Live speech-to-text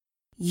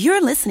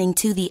You're listening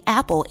to the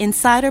Apple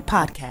Insider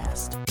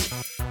Podcast.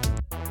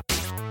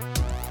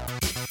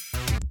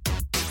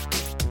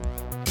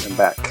 I'm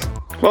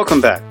back.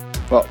 Welcome back.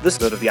 Well, this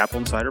is of the Apple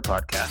Insider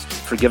Podcast.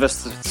 Forgive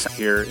us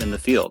here in the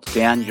field.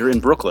 Dan, you're in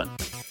Brooklyn.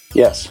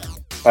 Yes.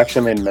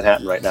 Actually, I'm in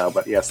Manhattan right now,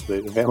 but yes,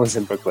 the event was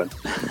in Brooklyn.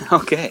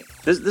 Okay.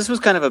 This was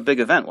kind of a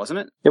big event, wasn't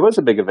it? It was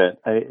a big event.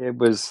 It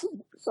was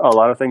a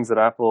lot of things that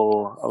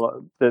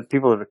that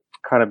people have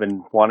kind of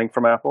been wanting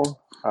from Apple.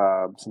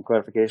 Some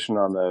clarification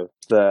on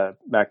the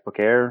MacBook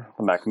Air,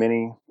 the Mac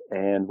Mini,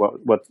 and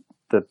what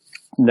the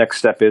next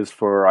step is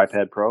for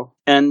iPad Pro.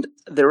 And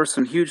there were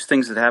some huge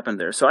things that happened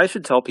there. So I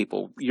should tell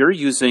people, you're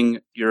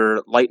using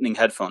your Lightning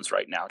headphones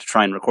right now to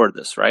try and record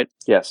this, right?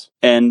 Yes.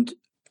 And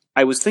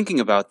I was thinking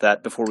about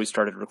that before we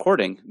started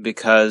recording,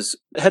 because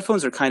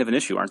headphones are kind of an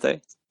issue, aren't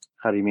they?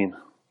 How do you mean?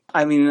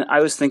 I mean,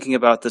 I was thinking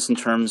about this in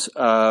terms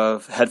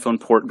of headphone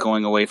port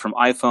going away from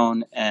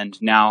iPhone, and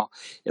now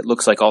it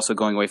looks like also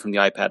going away from the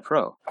iPad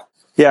Pro.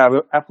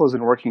 Yeah, Apple has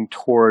been working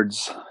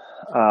towards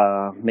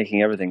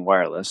making everything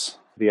wireless.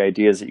 The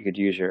idea is that you could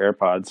use your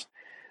AirPods,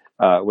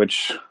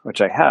 which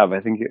I have.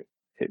 I think it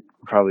would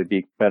probably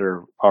be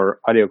better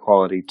our audio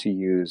quality to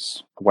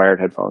use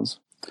wired headphones.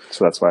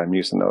 So that's why I'm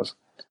using those.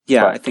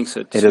 Yeah, but I think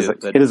so too.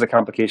 It is a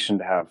complication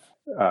to have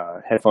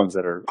headphones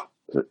that are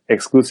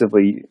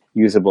exclusively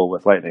usable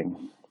with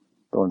Lightning,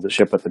 the ones that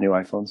ship with the new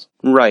iPhones.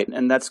 Right,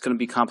 and that's going to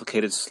be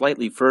complicated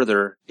slightly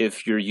further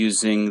if you're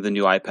using the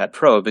new iPad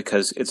Pro,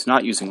 because it's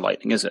not using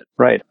Lightning, is it?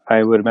 Right.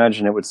 I would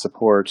imagine it would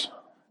support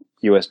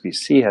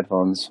USB-C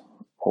headphones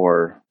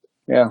or,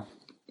 yeah.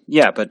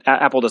 Yeah, but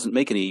Apple doesn't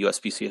make any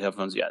USB-C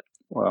headphones yet.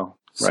 Well,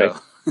 right.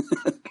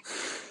 So.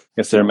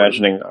 Guess they're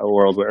imagining a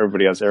world where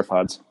everybody has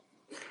AirPods.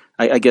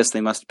 I guess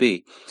they must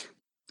be.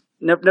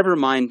 Never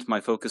mind my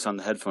focus on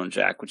the headphone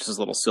jack, which is a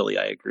little silly,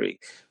 I agree.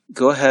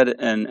 Go ahead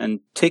and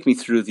take me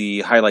through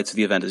the highlights of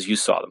the event as you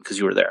saw them, because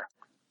you were there.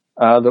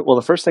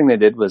 The first thing they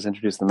did was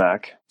introduce the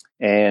Mac,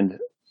 and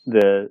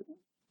the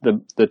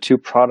two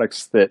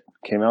products that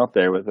came out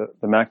there with the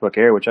MacBook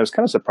Air, which I was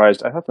kind of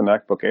surprised. I thought the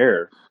MacBook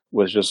Air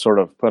was just sort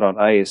of put on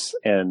ice,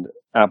 and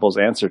Apple's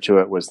answer to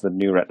it was the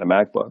new Retina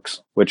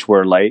MacBooks, which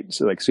were light,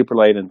 so like super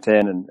light and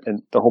thin.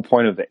 And the whole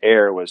point of the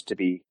Air was to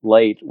be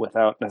light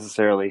without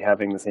necessarily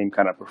having the same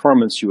kind of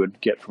performance you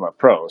would get from a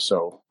Pro.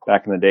 So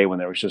back in the day when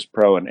there was just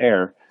Pro and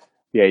Air,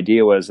 the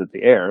idea was that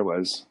the Air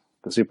was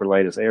the super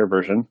light as Air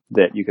version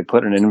that you could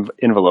put in an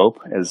envelope,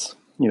 as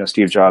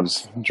Steve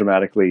Jobs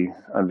dramatically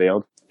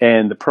unveiled.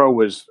 And the Pro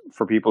was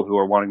for people who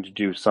are wanting to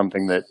do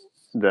something that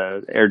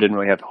the Air didn't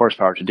really have the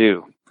horsepower to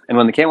do. And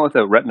when they came out with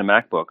the Retina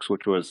MacBooks,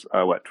 which was,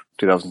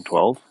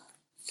 2012,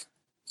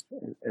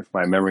 if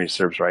my memory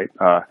serves right,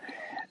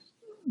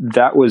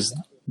 that was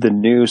the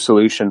new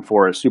solution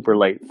for a super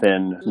light,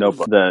 thin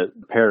notebook, the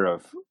pair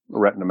of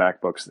Retina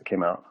MacBooks that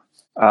came out.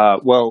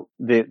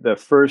 The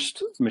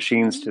first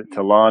machines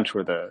to launch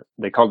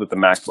they called it the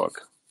MacBook.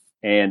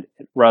 And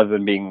rather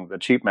than being the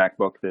cheap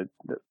MacBook, the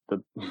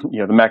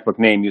MacBook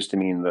name used to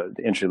mean the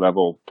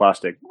entry-level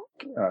plastic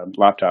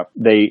laptop.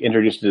 They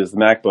introduced it as the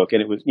MacBook,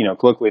 and it was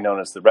colloquially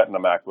known as the Retina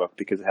MacBook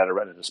because it had a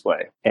Retina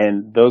display.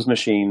 And those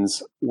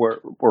machines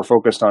were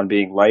focused on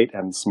being light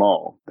and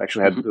small.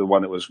 Actually, had the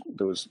one that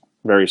was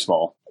very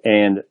small.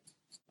 And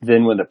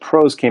then when the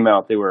Pros came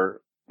out,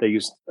 they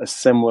used a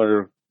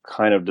similar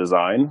kind of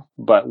design,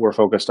 but were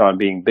focused on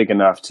being big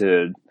enough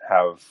to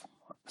have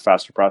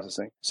faster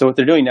processing. So what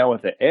they're doing now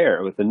with the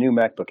Air, with the new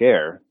MacBook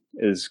Air,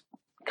 is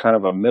kind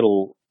of a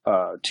middle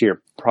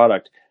tier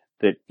product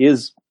that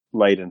is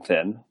light and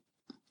thin.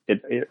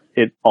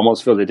 It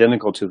almost feels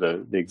identical to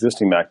the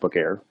existing MacBook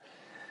Air,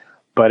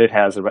 but it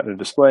has a Retina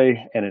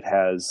display and it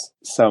has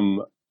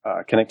some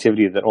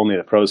connectivity that only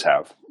the Pros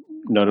have,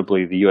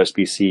 notably the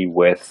USB-C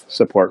with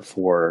support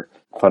for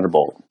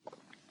Thunderbolt,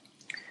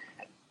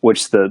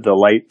 which the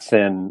light,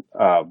 thin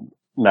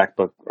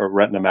MacBook or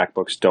Retina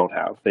MacBooks don't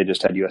have. They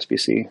just had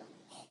USB-C.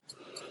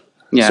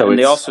 Yeah, so and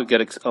they also get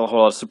a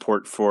whole lot of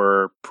support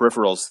for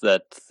peripherals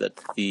that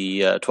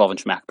the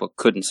 12-inch MacBook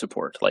couldn't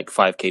support, like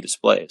 5K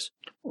displays.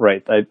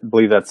 Right. I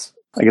believe that's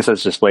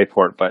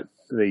DisplayPort, but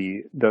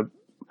the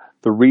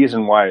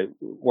reason why,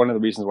 one of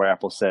the reasons why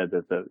Apple said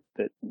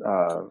that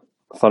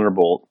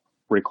Thunderbolt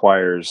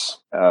requires,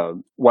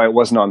 why it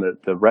wasn't on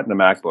the Retina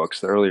MacBooks,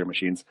 the earlier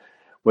machines,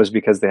 was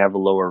because they have a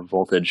lower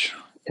voltage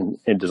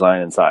in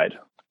design inside.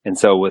 And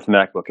so with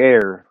MacBook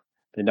Air,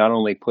 they not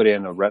only put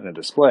in a Retina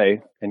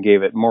display and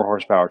gave it more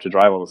horsepower to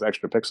drive all those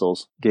extra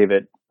pixels, gave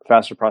it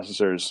faster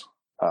processors,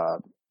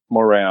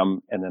 more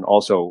RAM, and then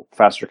also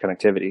faster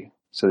connectivity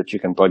so that you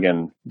can plug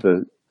in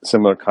the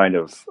similar kind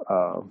of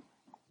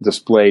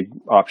display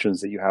options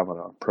that you have on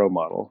a Pro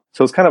model.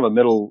 So it's kind of a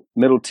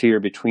middle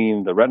tier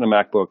between the Retina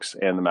MacBooks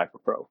and the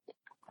MacBook Pro.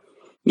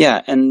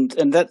 Yeah, and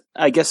that,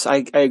 I guess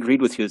I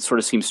agreed with you. It sort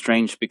of seems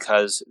strange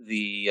because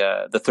the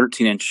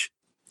 13-inch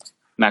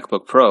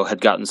MacBook Pro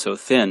had gotten so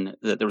thin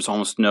that there was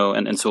almost no,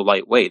 and so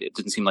lightweight, it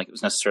didn't seem like it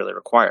was necessarily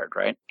required,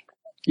 right?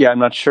 Yeah, I'm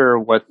not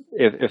sure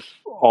if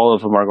all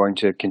of them are going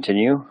to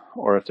continue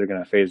or if they're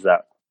going to phase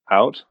that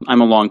out.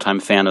 I'm a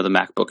longtime fan of the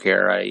MacBook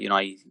Air.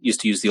 I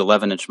used to use the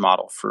 11-inch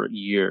model for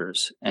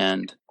years,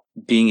 and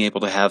being able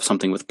to have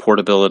something with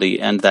portability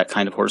and that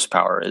kind of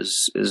horsepower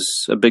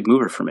is a big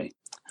mover for me.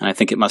 And I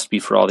think it must be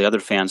for all the other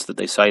fans that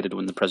they cited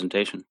in the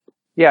presentation.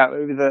 Yeah,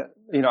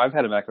 I've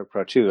had a MacBook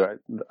Pro too.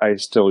 I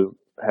still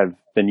have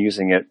been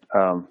using it.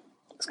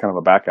 It's kind of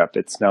a backup.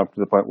 It's now to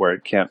the point where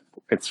it can't.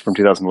 It's from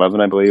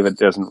 2011, I believe. It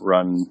doesn't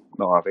run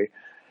Mojave.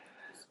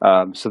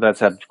 So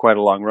that's had quite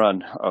a long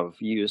run of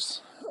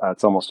use.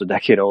 It's almost a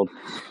decade old,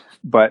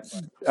 but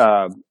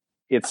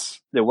it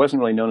wasn't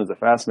really known as a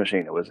fast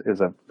machine. It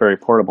was a very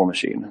portable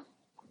machine,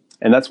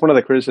 and that's one of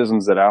the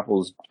criticisms that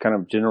Apple's kind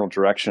of general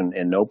direction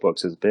in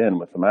notebooks has been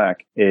with the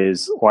Mac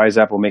is, why is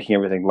Apple making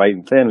everything light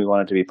and thin? We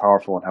want it to be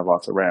powerful and have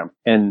lots of RAM.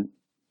 And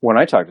when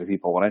I talk to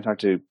people who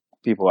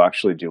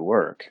actually do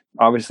work,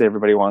 obviously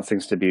everybody wants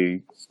things to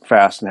be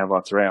fast and have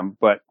lots of RAM,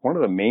 but one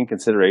of the main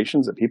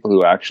considerations that people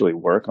who actually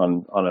work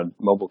on a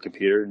mobile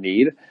computer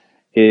need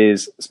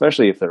is,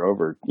 especially if they're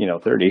over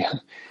 30,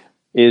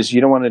 is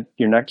you don't want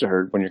your neck to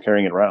hurt when you're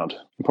carrying it around.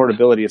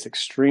 Portability is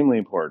extremely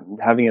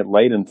important. Having it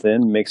light and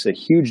thin makes a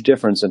huge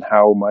difference in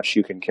how much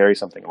you can carry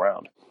something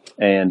around.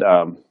 And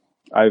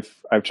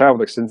I've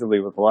traveled extensively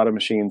with a lot of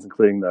machines,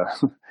 including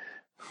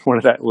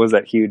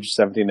that huge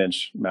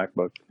 17-inch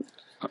MacBook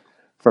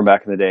from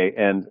back in the day,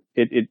 and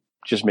it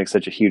just makes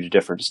such a huge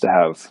difference to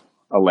have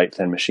a light,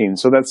 thin machine.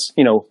 So that's,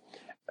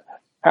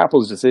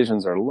 Apple's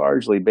decisions are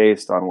largely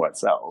based on what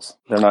sells.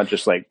 They're not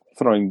just like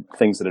throwing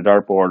things at a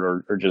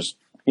dartboard or just,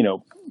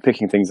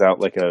 picking things out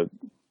like a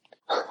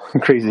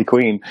crazy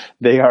queen.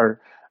 They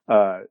are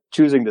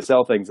choosing to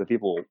sell things that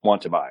people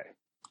want to buy.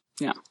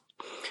 Yeah.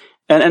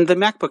 And the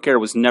MacBook Air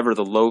was never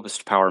the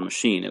lowest power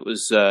machine. It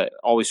was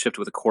always shipped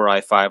with a Core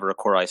i5 or a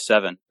Core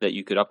i7 that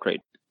you could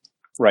upgrade.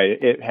 Right.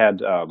 It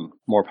had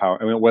more power.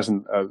 I mean, it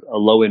wasn't a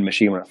low-end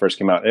machine when it first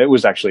came out. It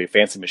was actually a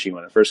fancy machine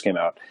when it first came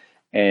out.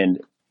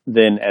 And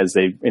then as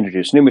they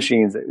introduced new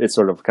machines, it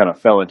sort of kind of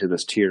fell into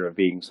this tier of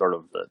being sort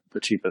of the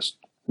cheapest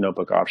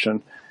notebook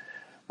option.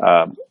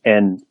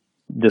 And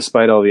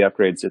despite all the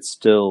upgrades, it's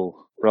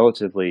still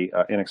relatively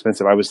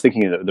inexpensive. I was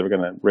thinking that they were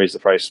going to raise the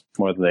price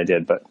more than they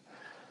did, but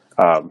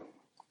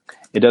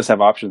it does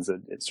have options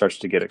that it starts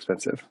to get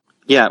expensive.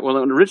 Yeah, well,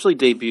 it originally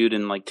debuted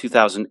in like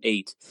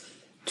 2008,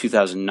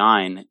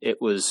 2009. It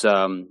was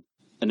a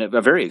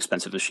very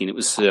expensive machine. It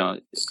was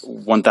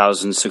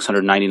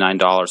 $1,699,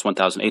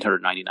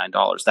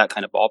 $1,899, that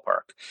kind of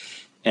ballpark.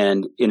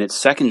 And in its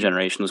second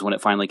generation was when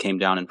it finally came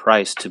down in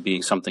price to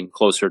being something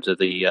closer to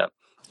the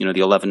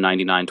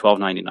 $1,199,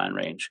 $1,299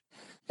 range.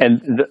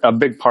 And a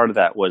big part of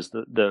that was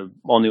the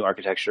all new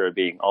architecture of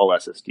being all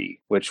SSD,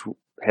 which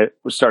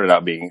started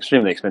out being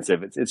extremely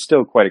expensive. It's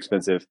still quite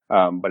expensive,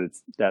 but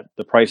it's that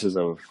the prices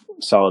of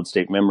solid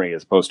state memory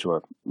as opposed to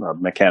a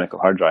mechanical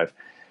hard drive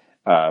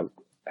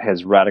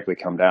has radically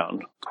come down.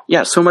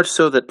 Yeah, so much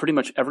so that pretty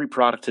much every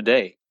product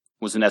today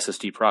was an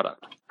SSD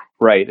product.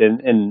 Right,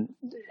 and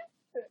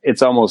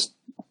it's almost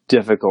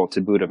difficult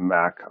to boot a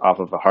Mac off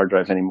of a hard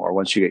drive anymore.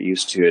 Once you get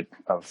used to it,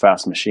 a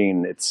fast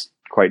machine, it's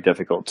quite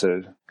difficult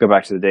to go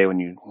back to the day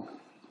when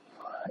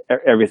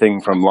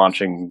everything from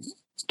launching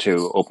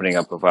to opening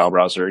up a file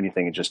browser or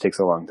anything, it just takes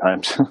a long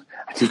time.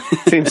 It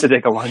seems to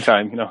take a long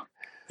time,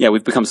 Yeah,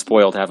 we've become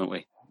spoiled, haven't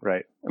we?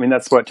 Right. I mean,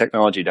 that's what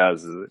technology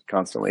does, is it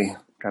constantly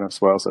kind of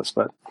spoils us.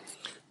 But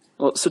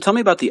well, so tell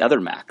me about the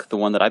other Mac, the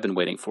one that I've been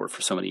waiting for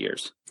so many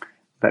years.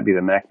 That'd be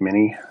the Mac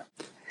Mini.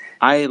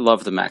 I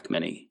love the Mac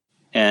Mini.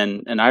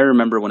 And I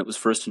remember when it was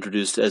first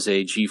introduced as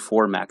a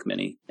G4 Mac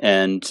Mini.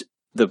 And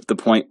the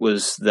point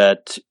was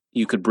that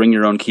you could bring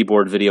your own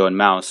keyboard, video, and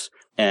mouse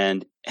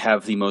and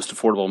have the most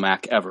affordable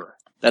Mac ever.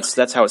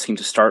 That's how it seemed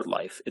to start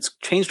life. It's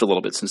changed a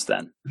little bit since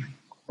then.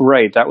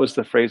 Right. That was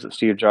the phrase that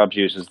Steve Jobs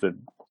uses, the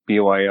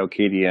BYO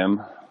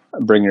KDM,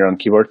 bring your own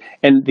keyboard.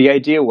 And the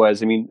idea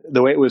was, I mean,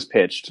 the way it was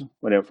pitched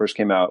when it first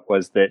came out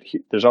was that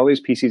there's all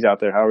these PCs out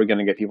there. How are we going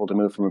to get people to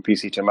move from a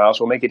PC to a mouse?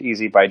 We'll make it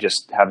easy by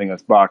just having a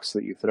box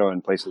that you throw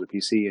in place of the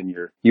PC, and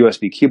your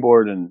USB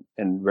keyboard and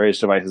various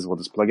devices will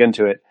just plug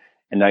into it.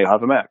 And now you'll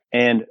have a Mac.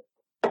 And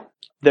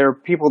there are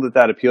people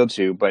that appealed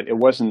to, but it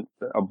wasn't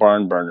a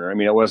barn burner. I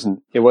mean, it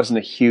wasn't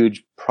a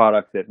huge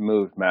product that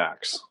moved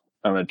Macs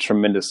on a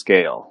tremendous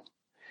scale.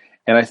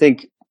 And I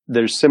think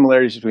there's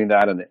similarities between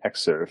that and the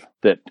Xserve,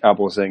 that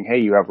Apple is saying, hey,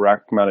 you have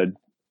rack-mounted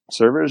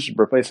servers,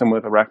 replace them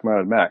with a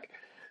rack-mounted Mac.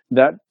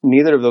 That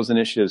neither of those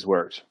initiatives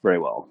worked very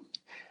well.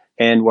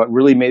 And what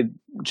really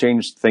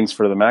changed things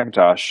for the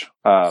Macintosh,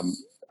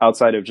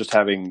 outside of just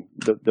having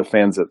the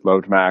fans that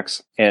loved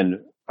Macs and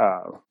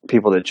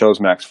people that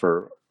chose Macs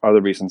for other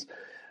reasons,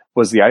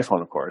 was the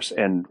iPhone, of course.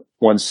 And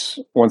once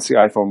the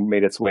iPhone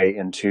made its way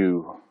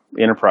into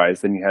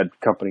enterprise, then you had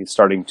companies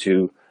starting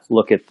to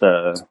look at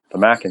the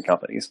Mac in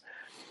companies.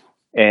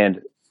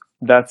 And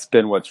that's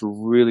been what's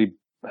really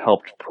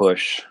helped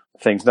push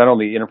things, not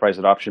only enterprise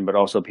adoption, but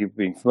also people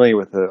being familiar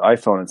with the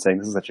iPhone and saying,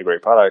 this is such a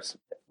great product.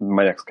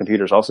 My next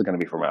computer is also going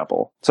to be from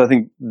Apple. So I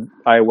think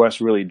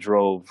iOS really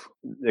drove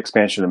the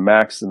expansion of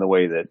Macs in the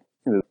way that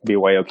the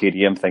BYO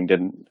KDM thing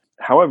didn't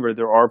However,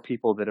 there are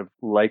people that have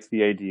liked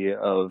the idea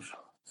of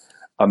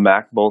a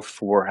Mac, both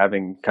for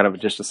having kind of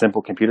just a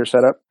simple computer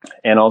setup,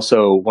 and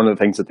also one of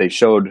the things that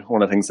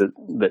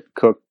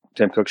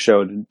Tim Cook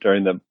showed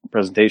during the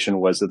presentation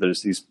was that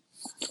there's these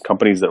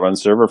companies that run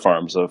server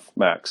farms of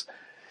Macs,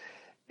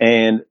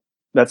 and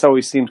that's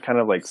always seemed kind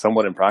of like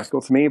somewhat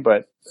impractical to me,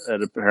 but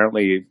it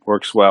apparently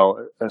works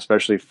well,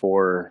 especially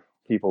for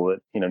people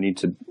that need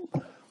to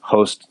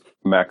host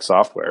Mac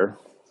software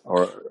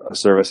or a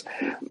service.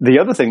 The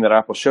other thing that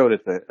Apple showed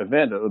at the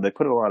event, they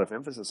put a lot of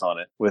emphasis on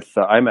it with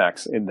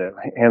iMacs in the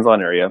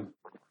hands-on area,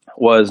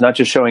 was not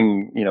just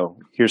showing,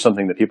 here's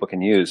something that people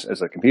can use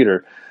as a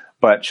computer,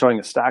 but showing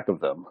a stack of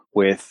them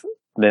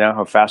they now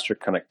have faster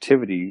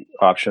connectivity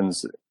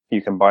options.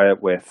 You can buy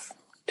it with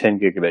 10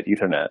 gigabit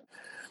Ethernet,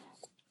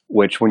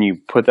 which when you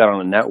put that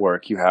on a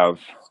network, you have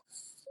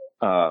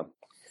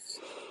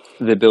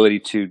the ability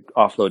to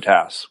offload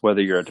tasks,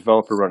 whether you're a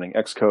developer running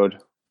Xcode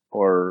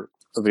or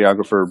a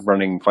videographer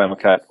running Final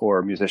Cut or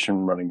a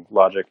musician running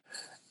Logic.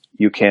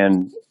 You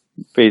can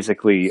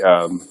basically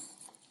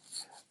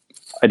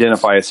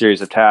identify a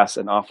series of tasks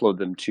and offload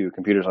them to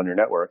computers on your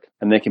network,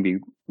 and they can be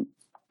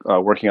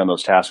working on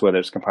those tasks, whether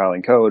it's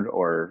compiling code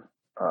or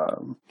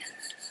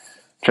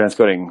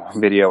transcoding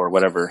video or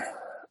whatever.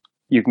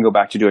 You can go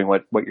back to doing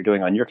what you're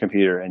doing on your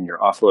computer, and you're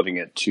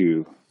offloading it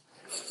to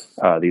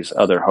these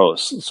other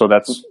hosts. So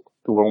that's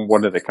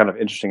one of the kind of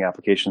interesting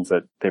applications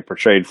that they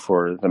portrayed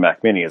for the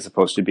Mac Mini, as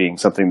opposed to being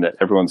something that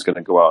everyone's going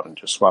to go out and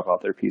just swap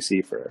out their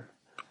PC for.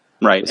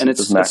 Right, and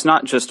it's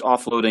not just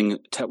offloading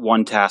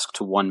one task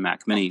to one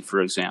Mac Mini,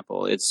 for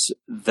example. It's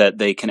that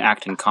they can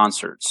act in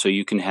concert. So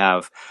you can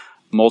have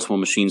multiple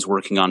machines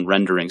working on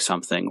rendering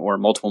something, or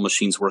multiple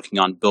machines working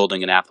on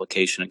building an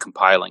application and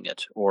compiling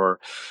it, or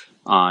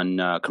on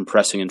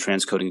compressing and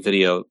transcoding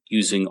video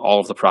using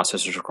all of the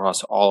processors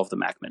across all of the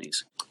Mac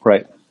Minis.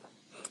 Right.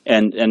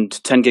 And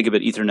 10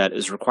 gigabit Ethernet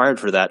is required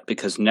for that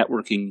because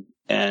networking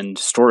and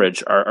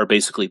storage are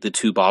basically the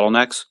two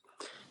bottlenecks.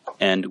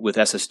 And with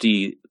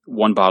SSD,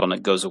 one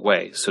bottleneck goes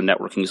away. So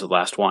networking is the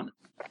last one.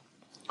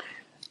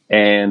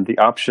 And the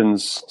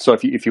options, so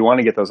if you want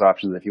to get those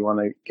options, if you want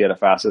to get a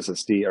fast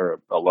SSD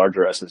or a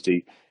larger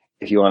SSD,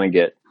 if you want to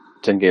get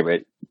 10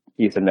 gigabit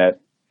Ethernet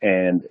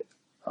and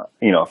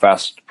a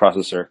fast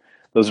processor,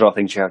 those are all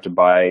things you have to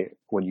buy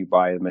when you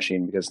buy the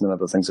machine, because none of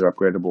those things are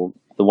upgradable.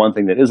 The one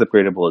thing that is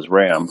upgradable is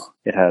RAM.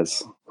 It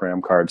has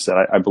RAM cards that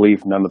I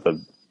believe none of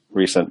the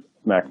recent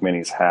Mac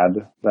Minis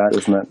had that,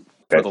 isn't it? Okay.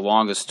 For the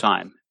longest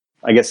time.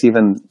 I guess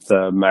even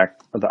the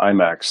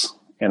iMacs,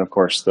 and of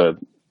course the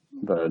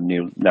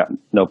new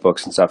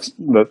notebooks and stuff,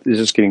 it's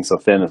just getting so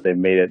thin that they've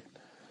made it.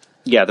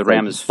 Yeah, the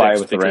RAM is fixed. Buy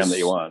with the RAM that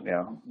you want.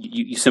 Yeah,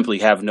 you simply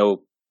have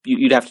no.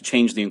 You'd have to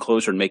change the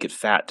enclosure and make it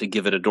fat to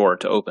give it a door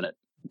to open it.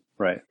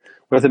 Right.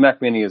 But the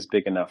Mac Mini is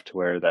big enough to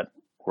where that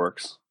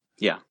works.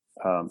 Yeah.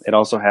 It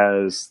also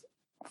has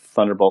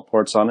Thunderbolt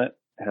ports on it.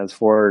 It has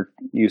 4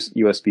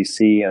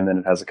 USB-C, and then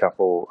it has a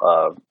couple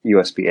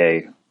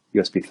USB-A,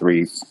 USB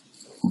 3,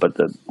 but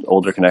the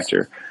older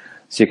connector.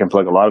 So you can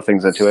plug a lot of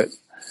things into it.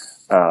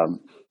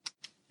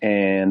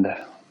 And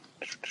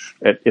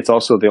it's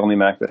also the only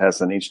Mac that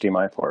has an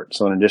HDMI port.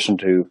 So in addition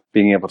to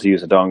being able to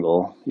use a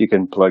dongle, you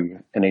can plug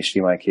an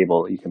HDMI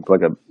cable. You can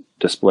plug a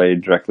display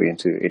directly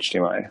into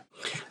HDMI.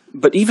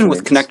 But even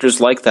with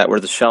connectors like that, where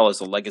the shell is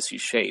a legacy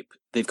shape,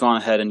 they've gone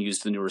ahead and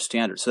used the newer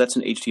standard. So that's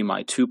an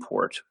HDMI 2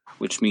 port,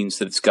 which means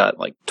that it's got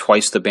like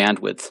twice the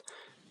bandwidth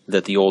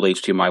that the old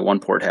HDMI 1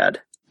 port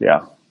had.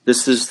 Yeah.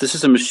 This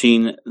is a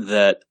machine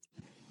that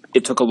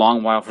it took a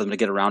long while for them to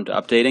get around to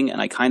updating, and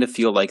I kind of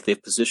feel like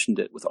they've positioned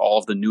it with all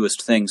of the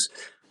newest things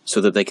so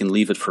that they can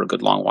leave it for a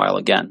good long while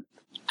again.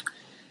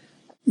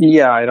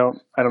 Yeah, I don't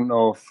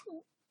know if.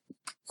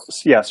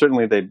 Yeah,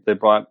 certainly they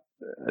brought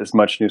as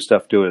much new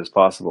stuff to it as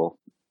possible.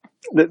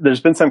 There's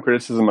been some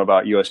criticism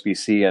about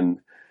USB-C and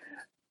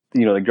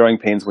the growing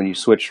pains when you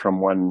switch from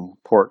one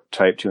port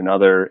type to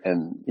another,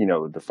 and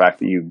the fact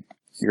that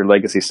your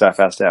legacy stuff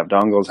has to have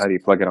dongles. How do you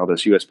plug in all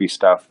this USB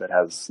stuff that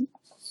has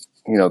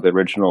the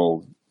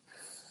original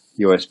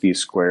USB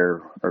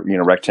square or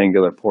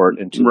rectangular port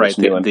into right, this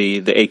new one? the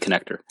A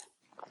connector.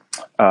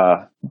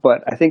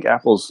 But I think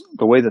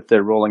the way that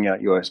they're rolling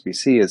out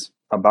USB-C is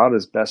about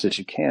as best as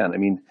you can. I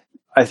mean,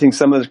 I think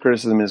some of this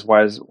criticism is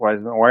why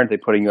aren't they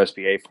putting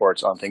USB-A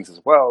ports on things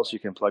as well, so you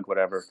can plug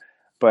whatever?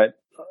 But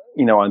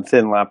on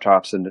thin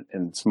laptops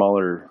and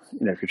smaller,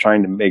 if you're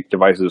trying to make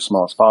devices as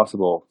small as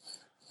possible,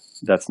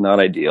 that's not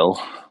ideal.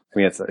 I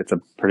mean, it's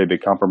a pretty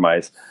big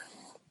compromise,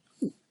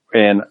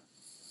 and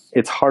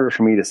it's harder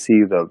for me to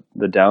see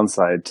the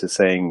downside to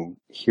saying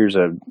here's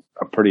a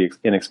pretty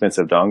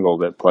inexpensive dongle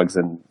that plugs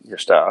in your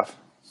stuff.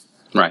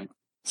 Right.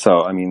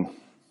 So I mean.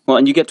 Well,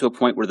 and you get to a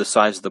point where the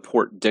size of the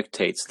port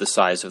dictates the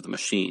size of the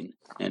machine.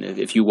 And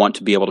if you want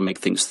to be able to make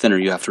things thinner,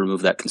 you have to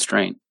remove that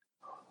constraint.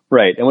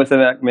 Right. And with the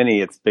Mac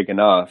Mini, it's big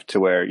enough to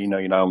where, you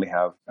not only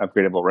have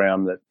upgradable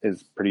RAM that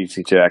is pretty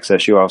easy to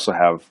access, you also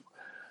have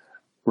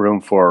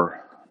room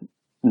for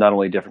not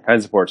only different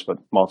kinds of ports, but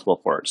multiple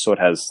ports. So it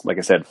has, like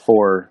I said,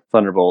 4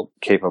 Thunderbolt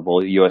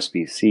capable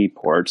USB-C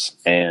ports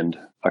and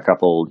a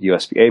couple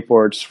USB-A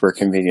ports for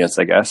convenience,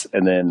 I guess,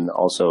 and then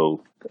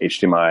also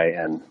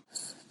HDMI and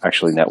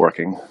actually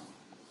networking.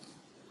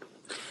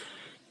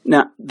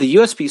 Now, the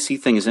USB-C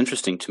thing is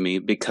interesting to me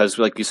because,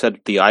 like you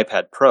said, the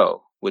iPad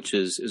Pro, which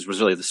is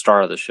really the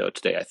star of the show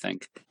today, I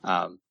think,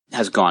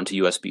 has gone to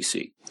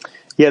USB-C.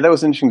 Yeah, that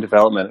was an interesting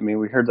development. I mean,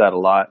 we heard that a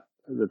lot,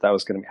 that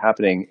was going to be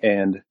happening,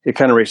 and it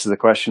kind of raises the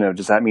question of,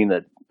 does that mean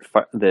that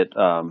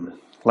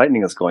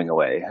Lightning is going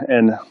away?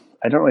 And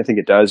I don't really think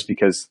it does,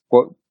 because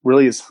one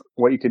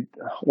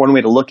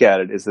way to look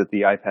at it is that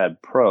the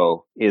iPad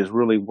Pro is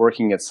really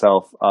working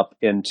itself up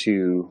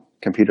into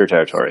computer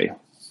territory.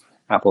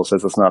 Apple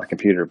says it's not a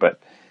computer, but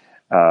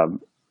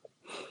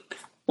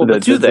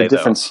the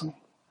difference.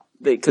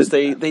 Because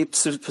they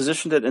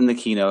positioned it in the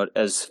keynote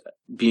as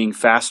being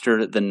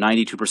faster than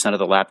 92% of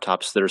the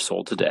laptops that are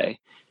sold today.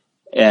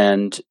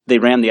 And they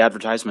ran the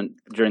advertisement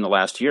during the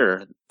last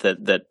year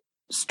that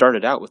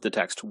started out with the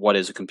text, "What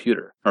is a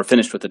computer?" or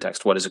finished with the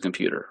text, "What is a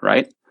computer?"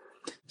 Right?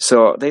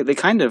 So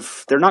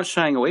they're not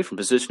shying away from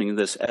positioning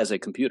this as a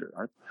computer,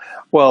 are they?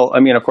 Well, I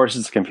mean, of course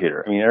it's a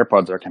computer. I mean,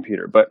 AirPods are a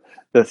computer, but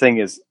the thing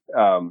is,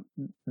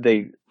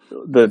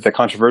 the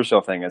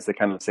controversial thing is they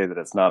kind of say that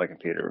it's not a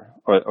computer,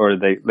 or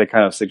they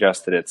kind of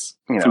suggest that it's,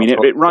 I mean,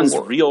 it runs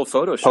real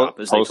Photoshop,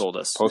 as they told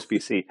us. Post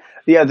PC.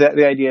 Yeah,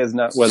 the idea is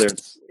not whether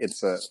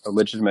it's a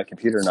legitimate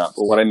computer or not,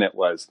 but what I meant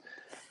was,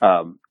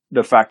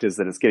 the fact is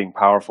that it's getting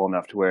powerful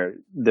enough to where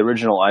the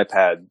original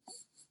iPad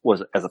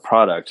was, as a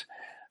product,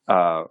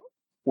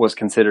 was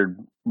considered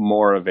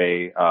more of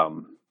a,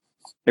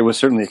 it was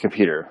certainly a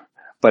computer,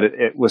 but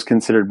it was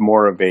considered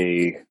more of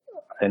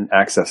an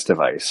access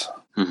device.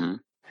 Mm-hmm.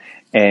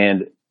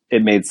 And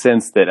it made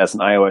sense that as an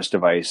iOS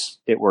device,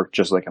 it worked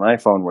just like an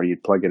iPhone, where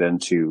you'd plug it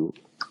into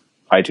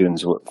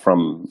iTunes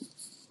from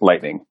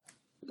Lightning.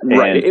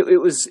 Right.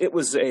 It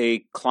was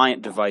a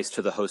client device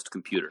to the host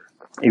computer.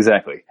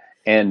 Exactly.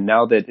 And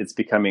now that it's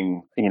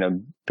becoming,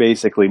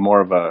 basically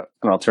more of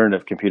an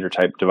alternative computer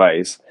type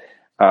device,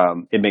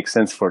 it makes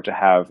sense for it to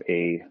have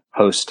a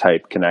host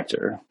type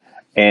connector.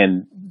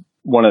 And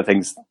one of the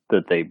things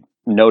that they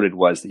noted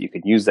was that you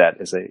could use that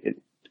as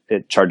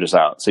it charges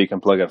out. So you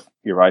can plug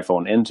your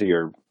iPhone into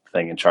your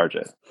thing and charge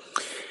it.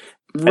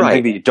 Right. And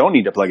maybe you don't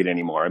need to plug it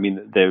anymore. I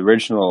mean, the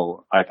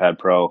original iPad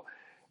Pro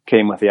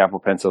came with the Apple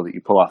Pencil that you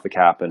pull off the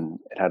cap, and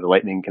it had a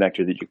Lightning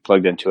connector that you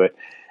plugged into it.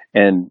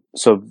 And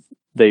so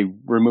they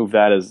removed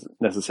that as a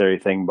necessary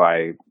thing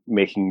by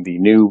making the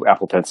new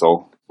Apple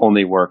Pencil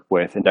only work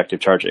with inductive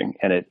charging.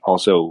 And it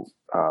also,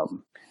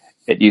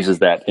 it uses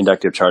that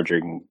inductive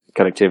charging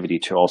connectivity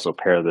to also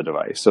pair the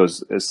device. So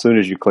as soon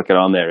as you click it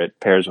on there, it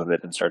pairs with it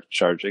and starts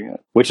charging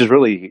it, which is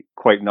really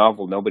quite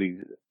novel.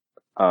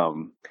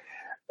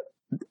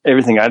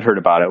 Everything I'd heard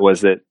about it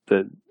was that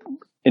the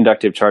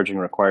inductive charging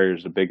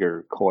requires a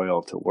bigger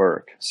coil to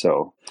work.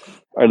 So,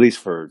 or at least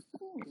for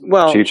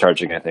Qi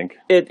charging, I think.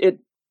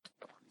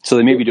 So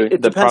they may be doing.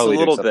 It depends a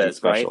little bit,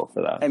 special right?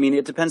 For that. I mean,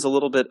 it depends a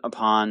little bit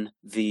upon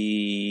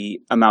the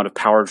amount of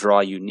power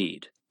draw you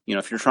need.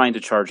 If you're trying to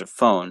charge a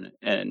phone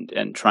and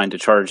trying to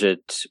charge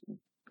it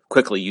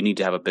quickly, you need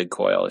to have a big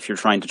coil. If you're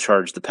trying to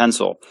charge the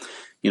pencil,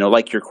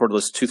 like your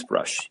cordless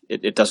toothbrush,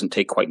 it doesn't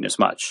take quite as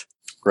much.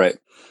 Right.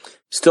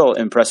 Still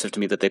impressive to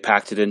me that they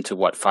packed it into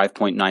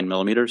 5.9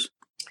 millimeters.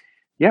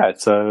 Yeah,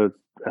 it's a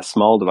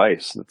small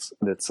device.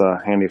 That's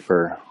handy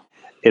for.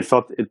 It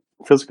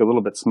feels like a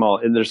little bit small,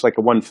 and there's like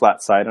a one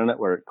flat side on it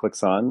where it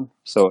clicks on,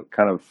 so it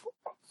kind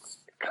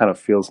of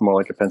feels more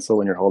like a pencil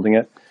when you're holding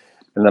it.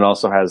 And then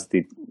also has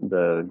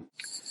the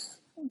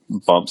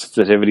bump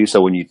sensitivity.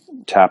 So when you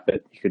tap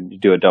it, you can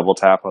do a double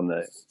tap on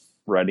the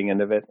writing end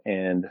of it.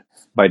 And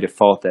by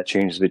default, that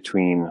changes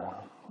between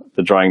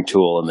the drawing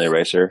tool and the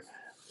eraser.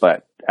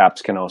 But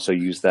apps can also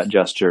use that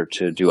gesture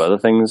to do other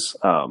things.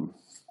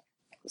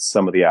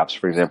 Some of the apps,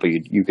 for example,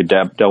 you could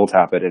double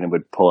tap it and it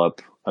would pull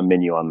up a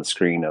menu on the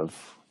screen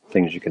of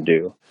things you can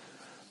do.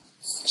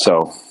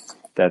 So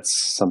that's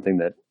something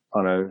that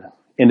on an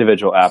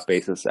individual app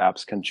basis,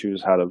 apps can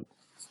choose how to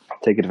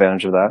take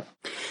advantage of that.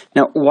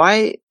 Now,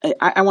 why,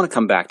 I want to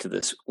come back to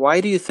this.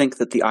 Why do you think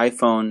that the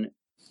iPhone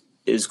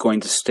is going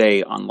to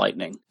stay on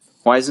Lightning?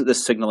 Why isn't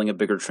this signaling a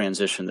bigger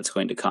transition that's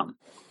going to come?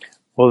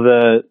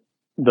 Well,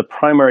 the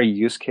primary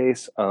use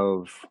case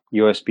of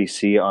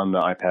USB-C on the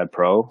iPad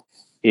Pro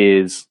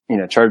is,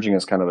 charging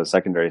is kind of a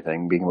secondary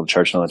thing, being able to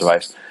charge on the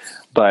device,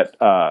 but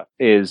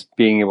is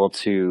being able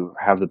to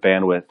have the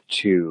bandwidth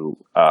to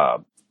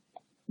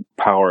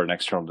power an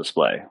external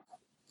display.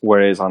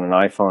 Whereas on an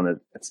iPhone,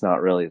 it's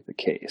not really the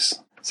case.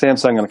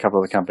 Samsung and a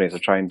couple of the companies are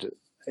trying to,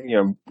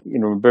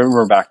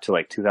 remember back to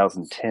like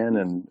 2010,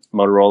 and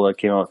Motorola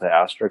came out with the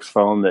Asterix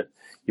phone that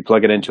you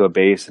plug it into a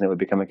base and it would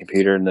become a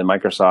computer. And then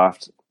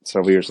Microsoft,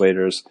 several years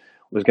later,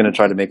 was going to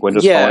try to make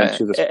Windows Phone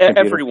into this computer.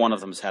 Every one of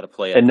them has had to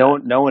play it. And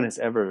no one has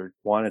ever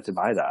wanted to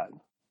buy that.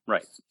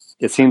 Right.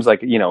 It seems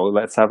like,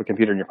 let's have a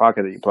computer in your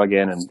pocket that you plug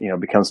in and,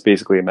 becomes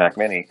basically a Mac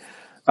Mini.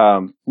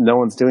 No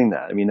one's doing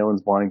that. I mean, no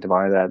one's wanting to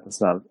buy that.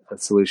 It's not a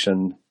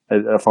solution.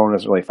 A phone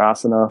isn't really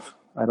fast enough,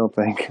 I don't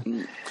think.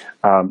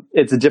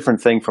 It's a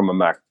different thing from an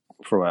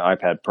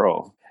iPad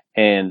Pro.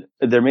 And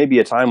there may be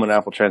a time when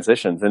Apple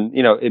transitions, and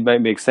it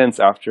might make sense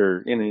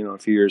after a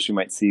few years. We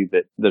might see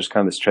that there's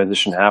kind of this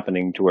transition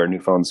happening to where new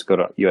phones go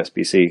to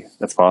USB-C.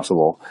 That's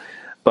possible,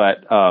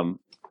 but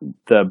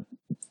the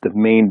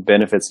main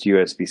benefits to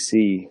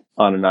USB-C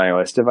on an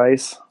iOS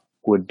device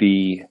would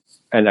be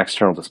an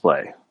external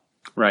display,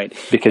 right?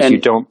 Because you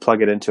don't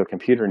plug it into a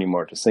computer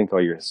anymore to sync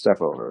all your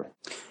stuff over.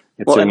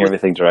 It's doing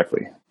everything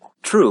directly.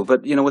 True,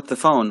 but with the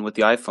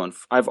iPhone,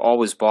 I've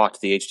always bought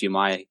the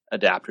HDMI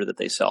adapter that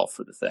they sell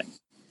for the thing.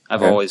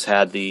 I've always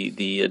had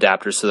the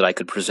adapter so that I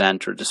could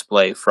present or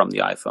display from the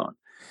iPhone.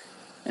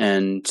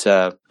 And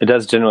it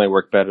does generally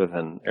work better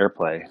than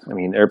AirPlay. I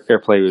mean,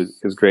 AirPlay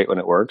is great when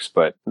it works,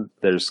 but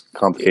there's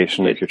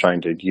complication if you're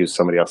trying to use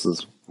somebody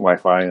else's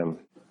Wi-Fi, and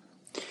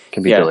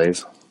can be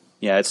delays.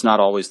 Yeah, it's not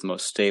always the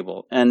most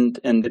stable. And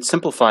it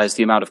simplifies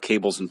the amount of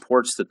cables and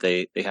ports that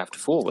they have to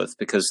fool with,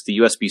 because the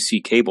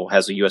USB-C cable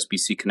has a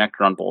USB-C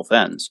connector on both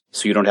ends.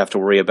 So you don't have to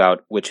worry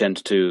about which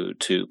end to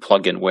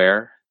plug in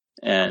where.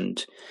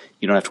 And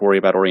you don't have to worry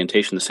about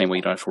orientation the same way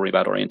you don't have to worry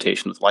about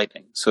orientation with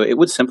Lightning. So it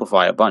would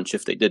simplify a bunch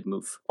if they did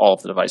move all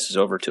of the devices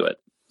over to it.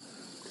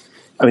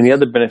 I mean, the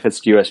other benefits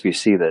to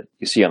USB-C that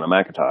you see on the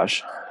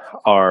Macintosh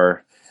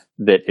are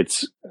that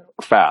it's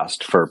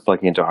fast for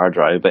plugging into a hard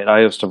drive, but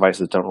iOS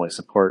devices don't really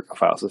support a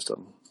file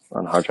system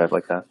on a hard drive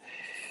like that.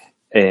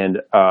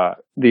 And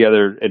the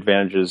other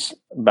advantages,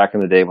 back in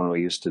the day when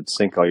we used to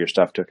sync all your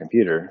stuff to a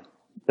computer,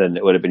 then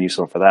it would have been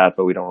useful for that,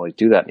 but we don't really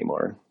do that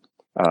anymore.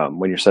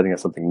 When you're setting up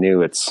something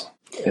new, it's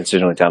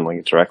generally downloading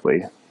it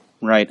directly.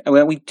 Right.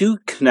 Well, we do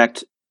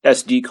connect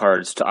SD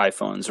cards to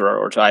iPhones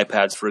or to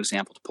iPads, for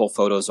example, to pull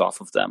photos off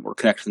of them or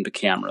connect them to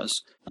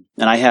cameras.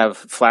 And I have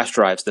flash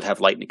drives that have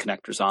Lightning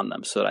connectors on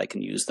them so that I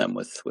can use them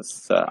with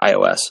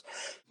iOS.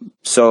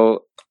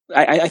 So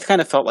I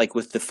kind of felt like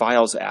with the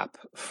Files app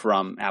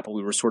from Apple,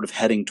 we were sort of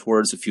heading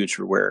towards a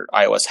future where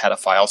iOS had a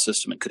file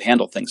system and could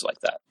handle things like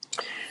that.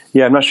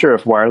 Yeah, I'm not sure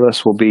if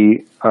wireless will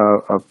be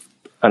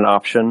an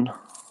option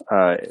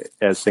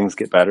as things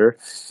get better.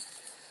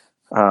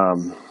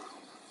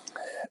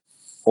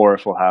 Or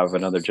if we'll have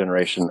another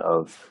generation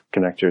of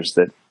connectors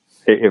that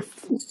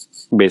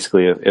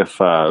if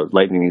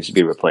Lightning needs to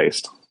be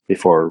replaced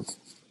before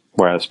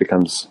wireless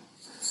becomes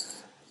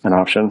an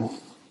option.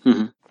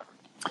 Mm-hmm.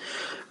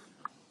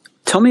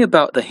 Tell me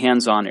about the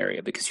hands-on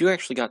area, because you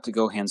actually got to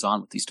go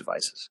hands-on with these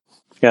devices.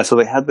 Yeah, so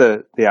they had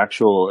the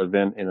actual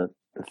event in a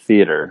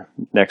theater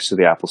next to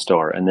the Apple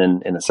Store, and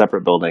then in a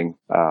separate building,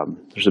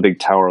 there's a big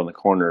tower on the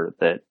corner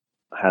that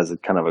has a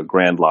kind of a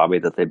grand lobby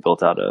that they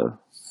built out a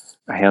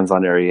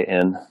hands-on area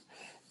in.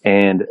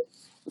 And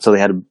so they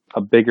had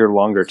a bigger,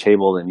 longer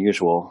table than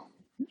usual.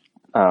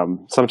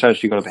 Sometimes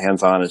if you go to the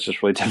hands-on, it's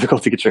just really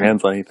difficult to get your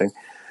hands on anything.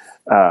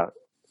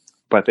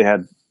 But they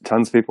had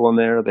tons of people in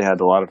there. They had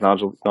a lot of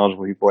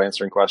knowledgeable people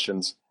answering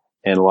questions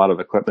and a lot of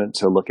equipment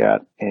to look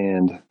at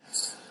and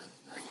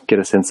get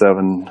a sense of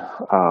and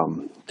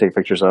take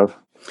pictures of.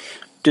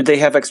 Did they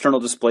have external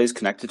displays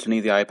connected to any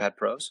of the iPad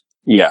Pros?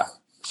 Yeah.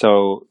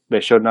 So they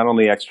showed not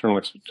only external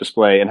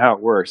display and how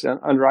it works. And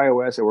under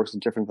iOS, it works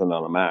different than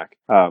on a Mac.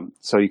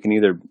 So you can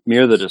either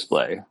mirror the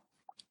display,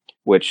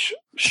 which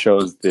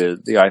shows the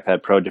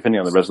iPad Pro, depending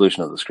on the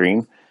resolution of the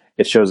screen,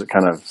 it shows it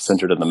kind of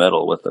centered in the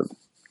middle with the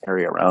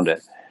area around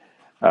it.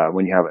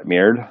 When you have it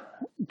mirrored,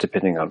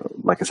 depending on,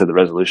 like I said, the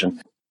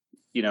resolution.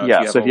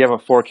 So if you have a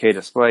 4K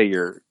display,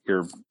 your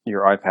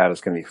iPad is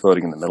going to be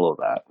floating in the middle of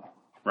that.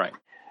 Right.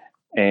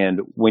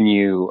 And when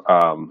you're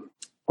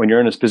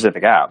in a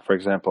specific app, for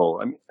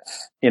example,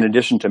 in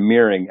addition to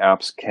mirroring,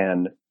 apps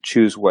can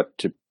choose what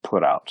to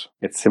put out.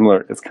 It's kind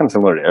of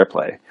similar to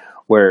AirPlay,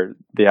 where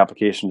the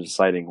application is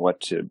deciding what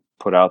to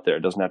put out there.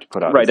 It doesn't have to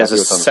put out exactly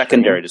as a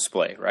secondary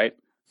display, right?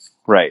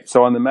 Right.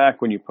 So on the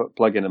Mac, when you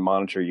plug in a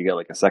monitor, you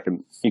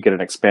get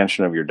an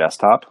expansion of your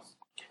desktop,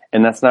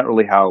 and that's not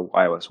really how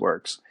iOS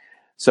works.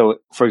 So,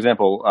 for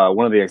example,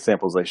 one of the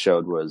examples I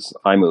showed was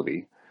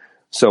iMovie.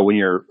 So when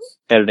you're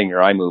editing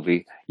your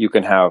iMovie, you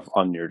can have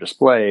on your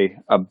display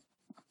a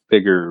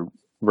bigger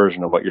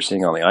version of what you're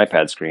seeing on the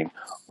iPad screen,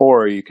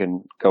 or you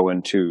can go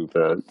into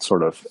the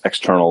sort of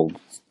external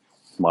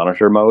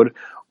monitor mode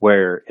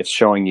where it's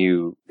showing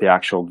you the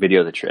actual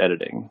video that you're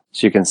editing.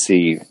 So you can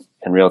see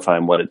in real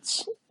time what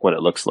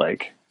it looks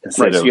like.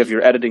 Right, so you have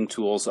your editing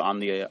tools on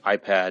the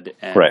iPad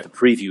and the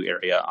preview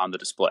area on the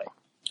display.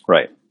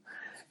 Right.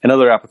 And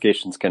other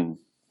applications can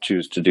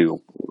choose to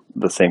do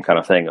the same kind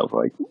of thing of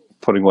like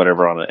putting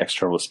whatever on an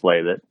external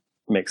display that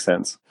makes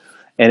sense.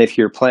 And if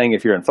you're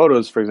in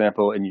Photos, for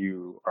example, and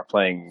you are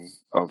playing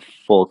a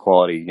full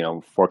quality,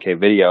 4K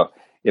video,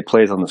 it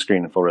plays on the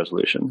screen in full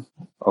resolution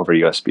over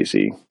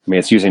USB-C.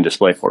 It's using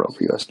DisplayPort over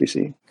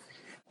USB-C.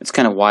 It's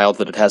kind of wild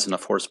that it has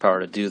enough horsepower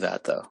to do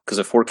that, though, because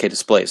a 4K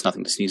display is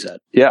nothing to sneeze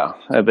at. Yeah,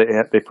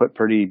 they put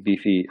pretty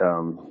beefy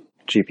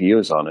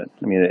GPUs on it.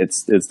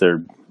 It's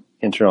their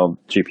internal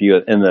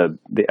GPU in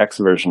the X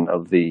version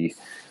of the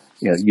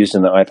used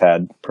in the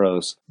iPad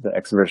Pros, the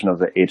X version of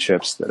the A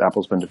chips that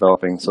Apple's been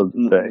developing. So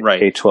the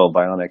A12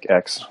 Bionic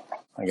X,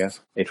 I guess,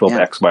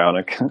 A12X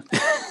Bionic.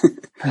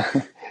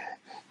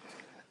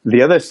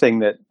 The other thing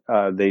that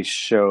they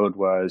showed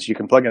was you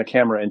can plug in a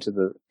camera into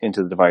the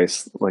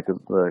device, like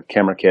the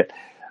camera kit,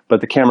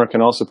 but the camera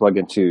can also plug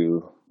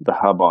into the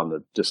hub on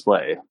the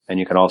display, and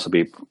you can also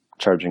be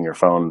charging your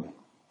phone,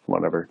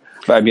 whatever.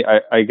 But I mean,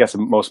 I guess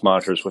most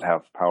monitors would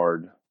have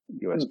powered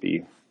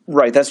USB.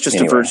 Right, that's just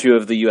a virtue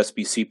of the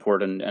USB-C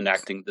port and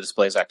the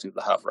display is acting as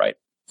the hub, right?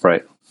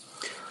 Right.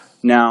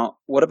 Now,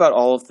 what about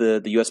all of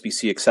the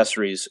USB-C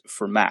accessories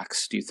for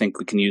Macs? Do you think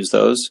we can use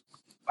those?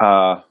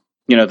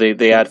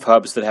 They add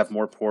hubs that have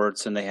more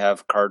ports, and they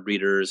have card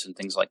readers and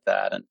things like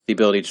that, and the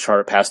ability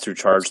to pass through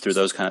charge through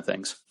those kind of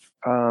things.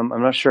 I'm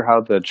not sure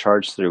how the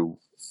charge through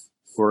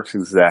works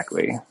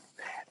exactly.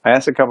 I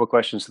asked a couple of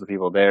questions to the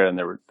people there, and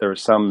there were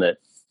some that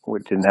we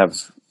didn't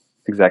have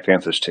exact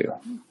answers to.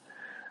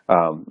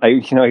 I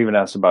even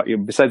asked about,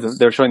 besides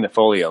they were showing the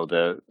folio,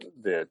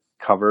 the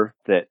cover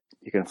that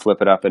you can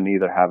flip it up and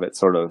either have it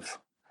sort of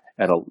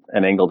at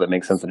an angle that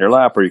makes sense in your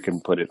lap, or you can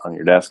put it on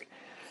your desk.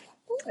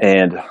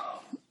 And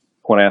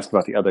when I asked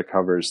about the other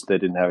covers, they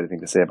didn't have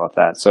anything to say about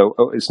that. So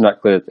it's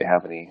not clear that they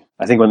have any.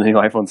 I think when the new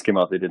iPhones came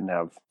out, they didn't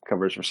have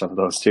covers for some of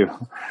those too,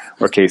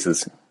 or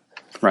cases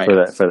for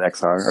the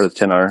XR or the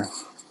 10R.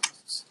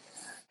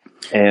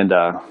 And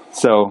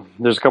so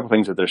there's a couple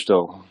things that they're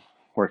still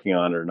working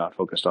on or not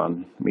focused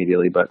on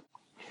immediately, but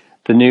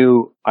the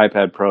new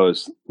iPad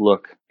Pros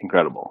look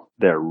incredible.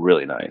 They're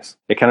really nice.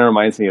 It kind of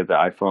reminds me of the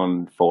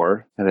iPhone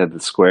 4, and they had the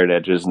squared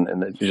edges,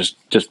 and they're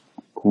just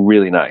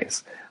really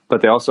nice.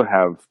 But they also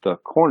have the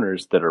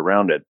corners that are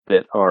rounded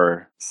that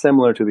are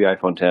similar to the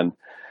iPhone 10.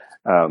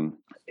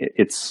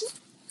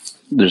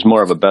 There's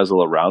more of a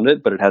bezel around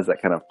it, but it has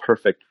that kind of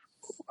perfect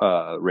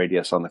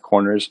radius on the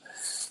corners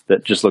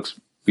that just looks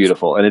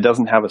beautiful. And it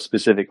doesn't have a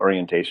specific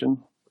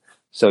orientation.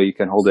 So you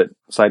can hold it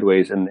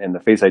sideways, and the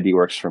Face ID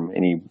works from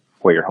any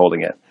way you're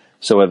holding it.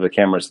 So whether the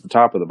camera's at the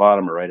top or the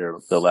bottom or right or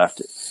the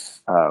left,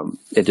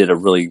 it did a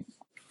really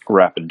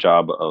rapid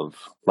job of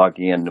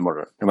logging in no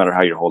matter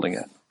how you're holding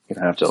it. You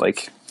don't have to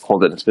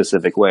hold it in a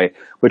specific way,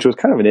 which was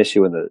kind of an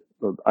issue when the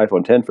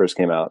iPhone 10 first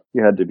came out.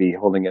 You had to be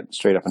holding it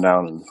straight up and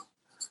down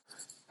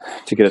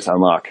to get it to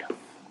unlock.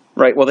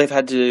 Right. Well, they've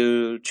had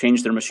to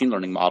change their machine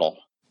learning model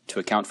to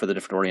account for the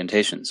different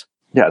orientations.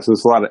 Yeah, so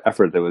there's a lot of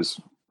effort that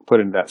was put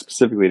into that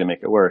specifically to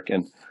make it work,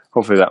 and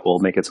hopefully that will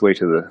make its way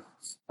to the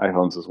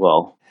iPhones as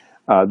well.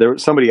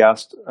 Somebody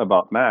asked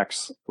about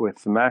Macs.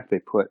 With the Mac, they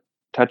put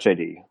Touch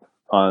ID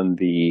on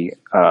the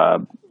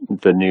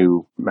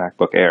new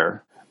MacBook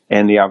Air.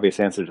 And the obvious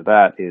answer to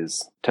that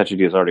is Touch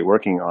ID is already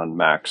working on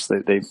Macs.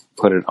 They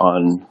put it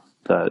on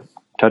the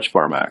Touch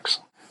Bar Macs.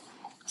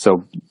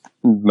 So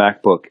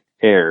MacBook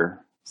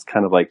Air is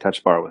kind of like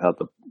Touch Bar without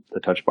the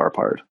Touch Bar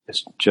part.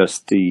 It's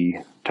just the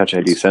Touch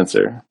ID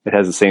sensor. It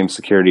has the same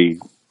security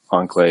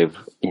enclave,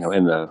 in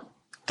the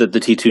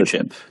T2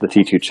 chip. The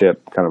T2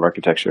 chip kind of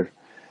architecture.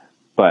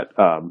 But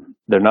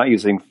they're not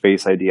using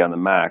Face ID on the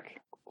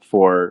Mac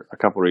for a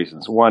couple of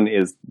reasons. One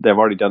is they've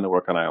already done the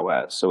work on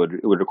iOS, so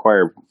it would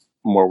require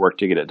more work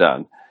to get it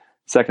done.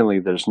 Secondly,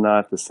 there's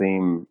not the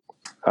same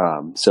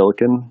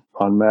silicon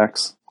on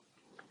Macs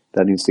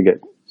that needs to get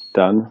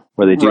done.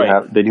 Where they do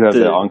have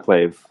the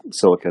enclave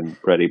silicon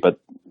ready, but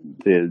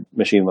the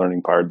machine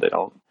learning part they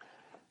don't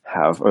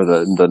have, or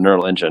the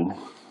neural engine.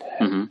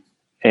 Mm-hmm.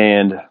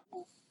 And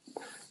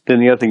then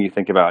the other thing you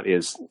think about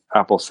is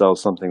Apple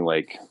sells something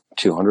like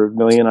 200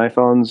 million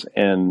iPhones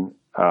and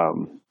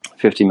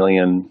 50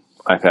 million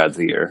iPads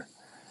a year,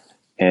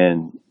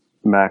 and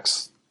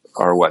Macs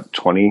are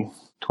 20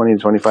 to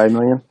 25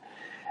 million.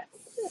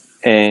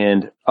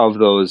 And of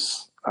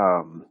those,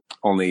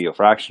 only a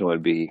fraction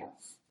would be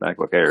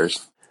MacBook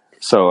Airs.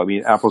 So, I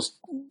mean, Apple's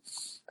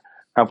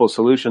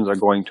solutions are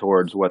going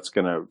towards what's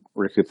going to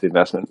recoup the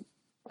investment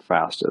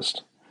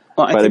fastest.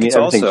 Well, but I mean,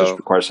 everything just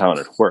requires how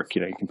it work.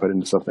 You can put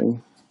into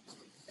something.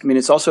 I mean,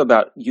 it's also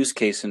about use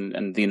case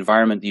and the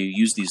environment that you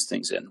use these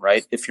things in,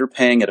 right? If you're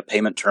paying at a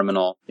payment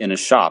terminal in a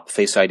shop,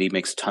 Face ID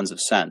makes tons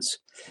of sense.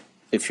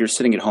 If you're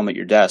sitting at home at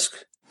your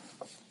desk,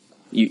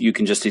 you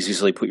can just as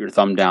easily put your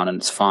thumb down and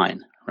it's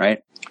fine,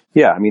 right?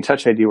 Yeah, I mean,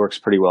 Touch ID works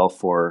pretty well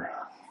for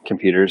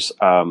computers.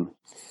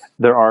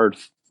 There are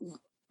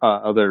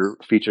other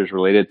features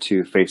related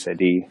to Face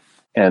ID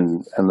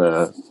and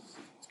the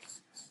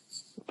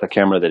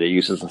camera that it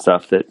uses and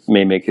stuff that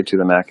may make it to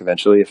the Mac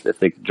eventually if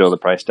they drill the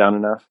price down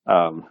enough.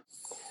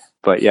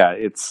 But yeah,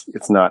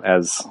 it's not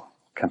as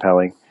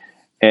compelling.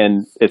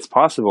 And it's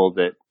possible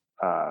that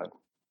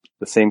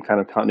the same kind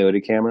of continuity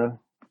camera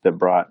that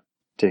brought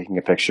taking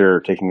a picture or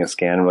taking a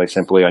scan really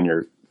simply on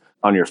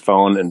your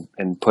phone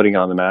and putting it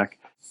on the Mac,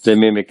 they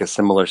may make a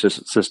similar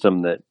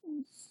system that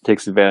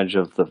takes advantage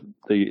of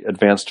the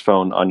advanced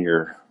phone on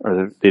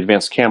the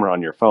advanced camera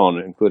on your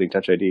phone, including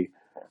Touch ID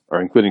or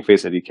including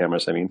Face ID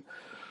cameras, I mean,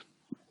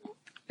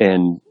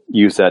 and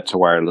use that to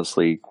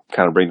wirelessly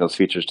kind of bring those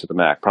features to the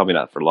Mac. Probably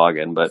not for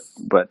login,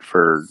 but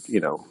for,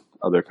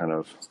 other kind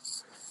of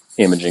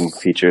imaging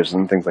features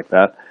and things like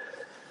that.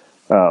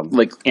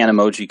 Like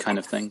Animoji kind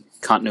of thing,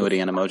 continuity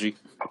Animoji.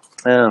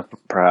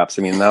 Perhaps.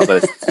 I mean, now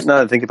that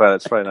I think about it,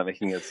 it's probably not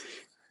making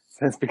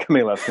it's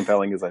becoming less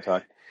compelling as I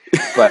talk.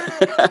 But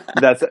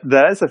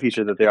that is a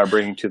feature that they are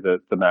bringing to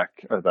the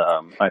Mac or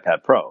the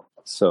iPad Pro.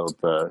 So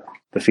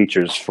the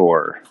features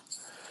for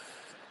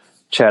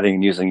chatting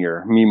and using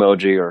your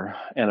Memoji or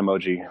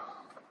Animoji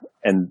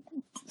and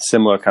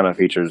similar kind of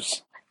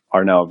features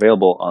are now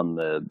available on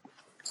the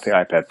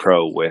iPad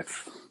Pro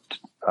with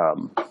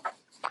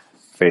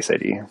Face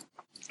ID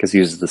because it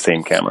uses the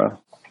same camera.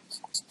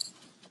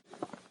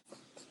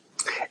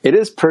 It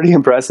is pretty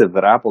impressive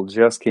that Apple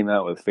just came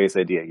out with Face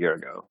ID a year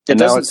ago. It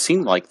doesn't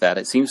seem like that.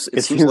 It seems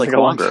like a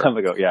long time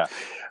ago. Yeah,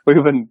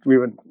 we've been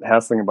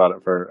hassling about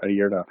it for a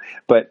year now.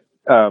 But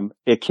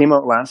it came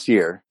out last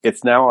year.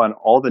 It's now on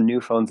all the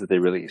new phones that they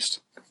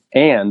released,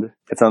 and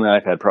it's on the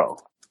iPad Pro.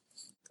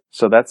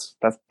 So that's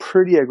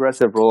pretty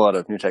aggressive rollout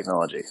of new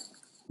technology.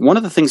 One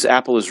of the things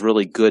Apple is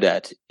really good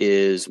at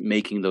is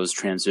making those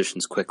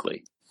transitions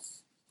quickly.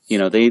 You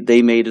know,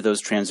 they made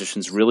those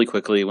transitions really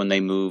quickly when they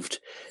moved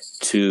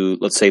to,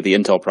 let's say, the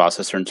Intel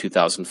processor in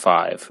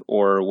 2005,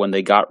 or when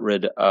they got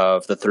rid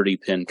of the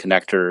 30-pin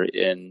connector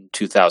in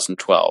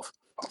 2012.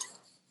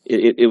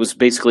 It was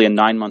basically a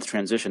 9-month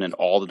transition, and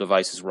all the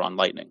devices were on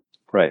Lightning.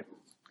 Right.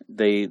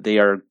 They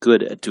are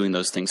good at doing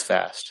those things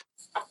fast.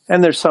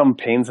 And there's some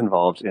pains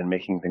involved in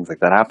making things like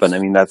that happen. I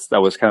mean, that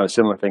was kind of a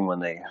similar thing when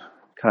they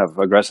kind of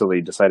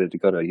aggressively decided to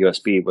go to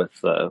USB with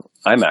the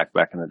iMac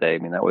back in the day. I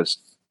mean, that was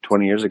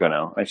 20 years ago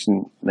now,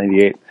 actually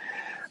 98,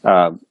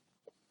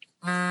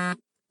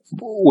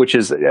 which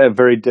is a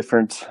very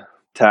different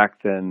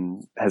tack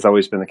than has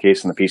always been the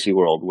case in the PC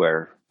world,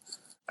 where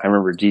I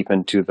remember deep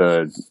into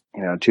the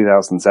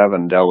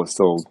 2007, Dell was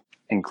still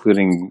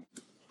including,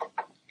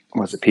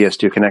 was it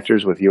PS2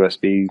 connectors with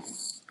USB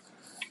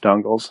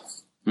dongles?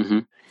 Mm-hmm.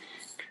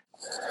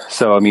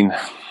 So, I mean,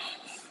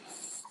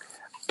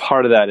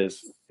 part of that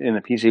is in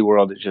the PC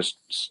world,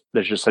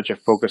 there's just such a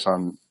focus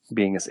on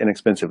being as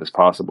inexpensive as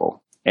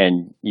possible.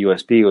 And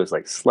USB was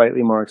like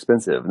slightly more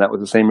expensive. And that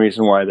was the same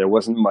reason why there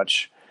wasn't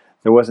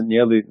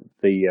nearly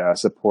the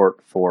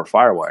support for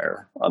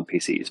FireWire on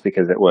PCs,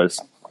 because it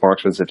was more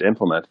expensive to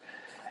implement.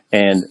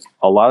 And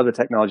a lot of the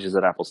technologies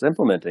that Apple's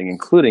implementing,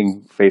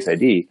 including Face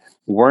ID,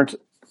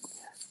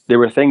 there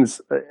were things,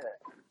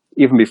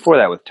 even before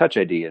that with Touch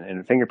ID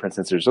and fingerprint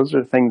sensors, those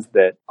are things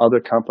that other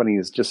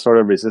companies just sort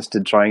of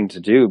resisted trying to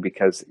do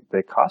because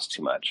they cost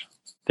too much.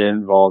 They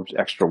involved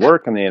extra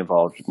work and they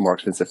involved more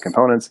expensive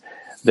components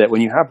that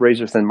when you have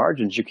razor-thin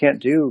margins, you can't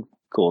do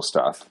cool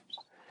stuff.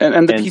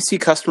 And the PC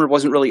customer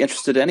wasn't really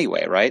interested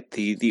anyway, right?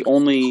 The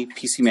only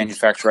PC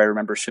manufacturer I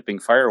remember shipping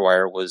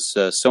FireWire was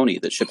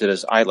Sony, that shipped it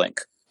as iLink.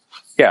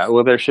 Yeah,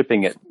 well, they're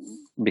shipping it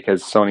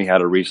because Sony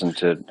had a reason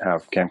to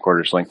have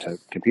camcorders linked to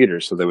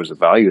computers, so there was a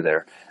value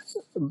there.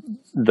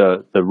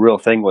 The real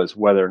thing was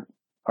whether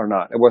or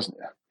not it wasn't.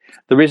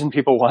 The reason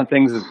people want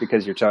things is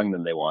because you're telling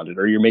them they want it,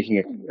 or you're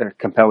making a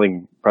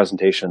compelling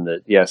presentation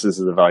that, yes, this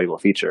is a valuable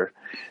feature.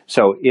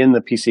 So in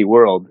the PC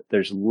world,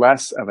 there's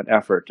less of an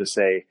effort to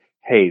say,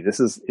 hey, this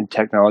is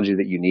technology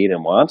that you need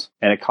and want,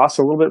 and it costs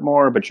a little bit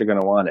more, but you're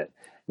going to want it.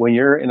 When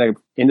you're in an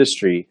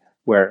industry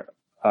where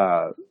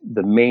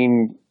the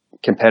main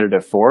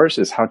competitive force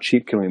is how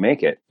cheap can we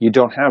make it, you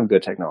don't have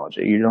good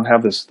technology. You don't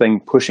have this thing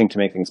pushing to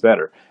make things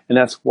better. And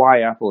that's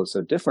why Apple is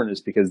so different,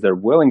 is because they're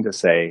willing to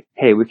say,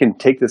 hey, we can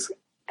take this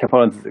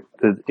component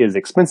that is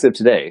expensive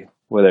today,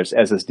 whether it's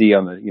SSD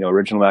on the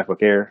original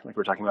MacBook Air, like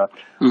we're talking about,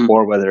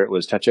 or whether it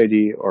was Touch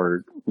ID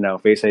or now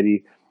Face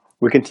ID.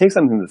 We can take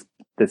something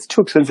that's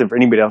too expensive for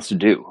anybody else to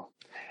do,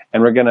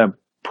 and we're going to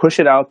push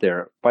it out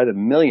there by the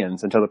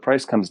millions until the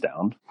price comes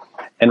down,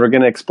 and we're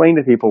going to explain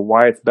to people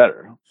why it's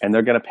better, and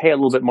they're going to pay a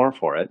little bit more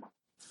for it,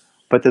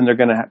 but then they're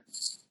going to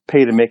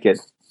pay to make it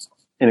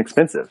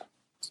inexpensive.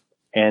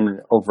 And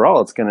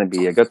overall, it's going to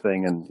be a good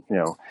thing.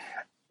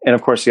 And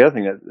of course, the other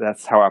thing,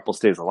 that's how Apple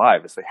stays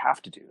alive, is they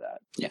have to do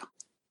that. Yeah.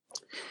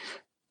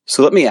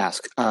 So let me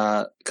ask,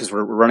 because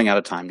we're running out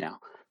of time now,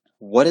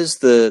 what is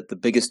the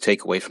biggest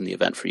takeaway from the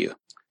event for you?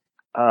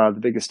 The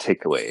biggest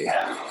takeaway,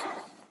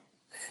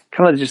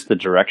 kind of just the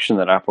direction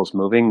that Apple's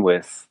moving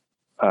with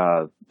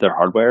their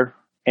hardware.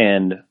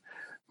 And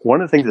one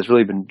of the things that's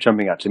really been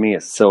jumping out to me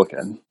is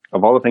silicon.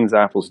 Of all the things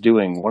Apple's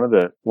doing, one of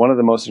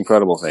the most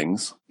incredible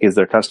things is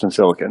their custom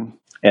silicon.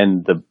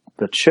 And the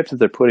chips that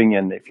they're putting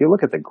in, if you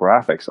look at the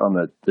graphics on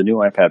the new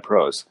iPad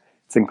Pros,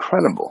 it's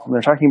incredible. And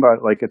they're talking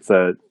about like it's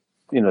the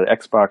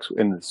Xbox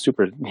in the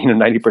super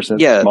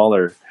 90%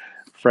 smaller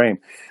frame.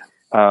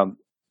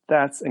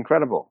 That's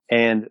incredible.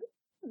 And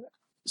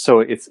so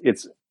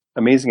it's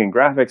amazing in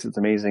graphics. It's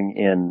amazing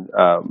in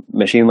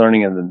machine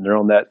learning and the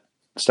neural net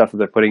stuff that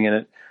they're putting in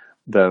it.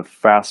 The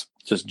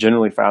just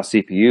generally fast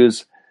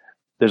CPUs.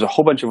 There's a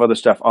whole bunch of other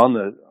stuff on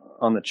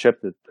the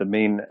chip, the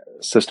main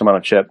system on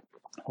a chip,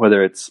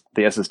 whether it's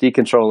the SSD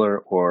controller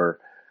or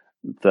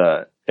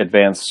the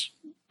advanced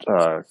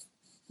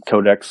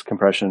codecs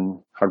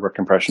compression, hardware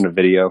compression of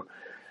video.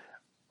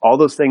 All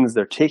those things,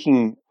 they're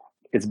taking,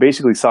 it's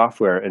basically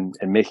software and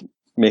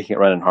making it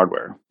run in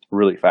hardware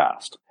really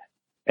fast.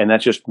 And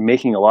that's just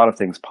making a lot of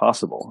things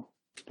possible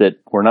that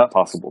were not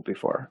possible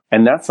before.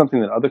 And that's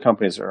something that other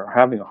companies are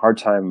having a hard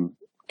time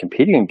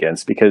competing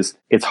against, because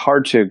it's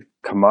hard to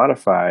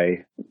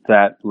commodify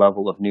that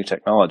level of new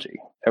technology.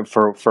 And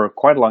for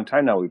quite a long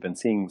time now, we've been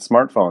seeing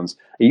smartphones.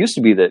 It used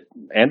to be that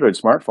Android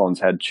smartphones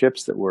had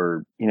chips that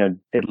were,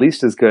 at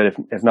least as good,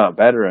 if not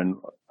better in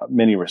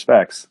many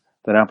respects,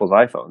 than Apple's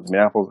iPhones. I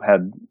mean, Apple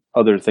had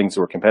other things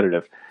that were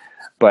competitive,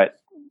 but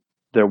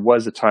there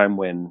was a time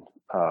when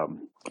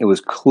it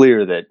was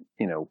clear that,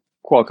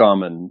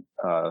 Qualcomm and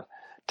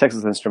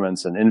Texas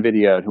Instruments and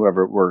NVIDIA and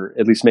whoever were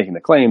at least making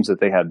the claims that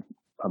they had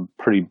a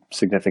pretty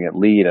significant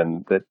lead,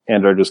 and that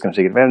Android was going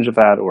to take advantage of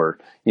that, or,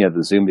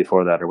 the Zoom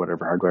before that, or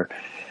whatever hardware.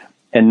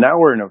 And now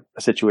we're in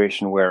a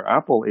situation where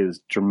Apple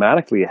is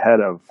dramatically ahead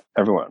of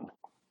everyone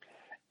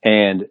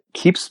and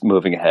keeps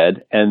moving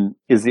ahead, and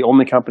is the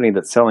only company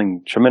that's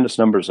selling tremendous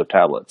numbers of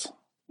tablets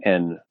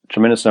and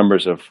tremendous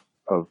numbers of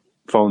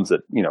phones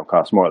that,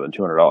 cost more than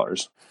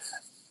 $200.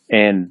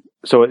 And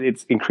so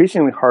it's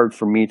increasingly hard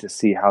for me to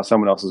see how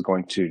someone else is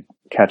going to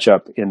catch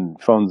up in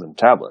phones and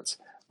tablets,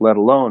 let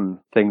alone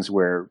things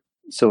where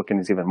silicon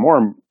is even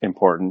more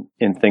important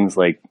in things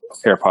like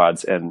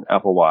AirPods and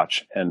Apple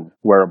Watch and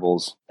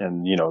wearables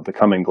and, the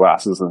coming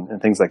glasses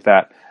and things like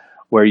that,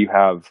 where you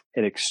have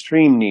an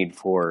extreme need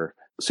for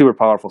super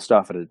powerful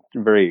stuff at a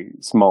very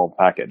small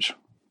package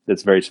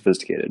that's very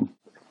sophisticated.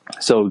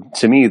 So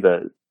to me,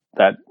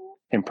 that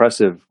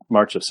impressive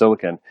march of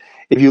silicon,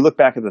 if you look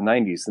back at the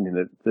 90s, I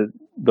mean,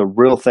 the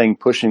real thing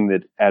pushing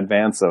the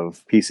advance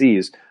of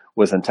PCs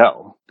was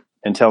Intel.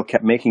 Intel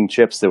kept making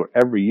chips that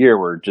every year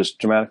were just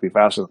dramatically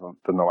faster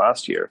than the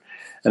last year.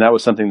 And that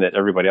was something that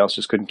everybody else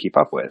just couldn't keep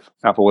up with.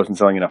 Apple wasn't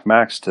selling enough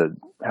Macs to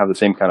have the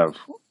same kind of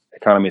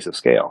economies of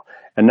scale.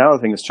 And now the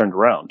thing has turned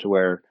around to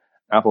where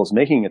Apple's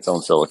making its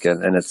own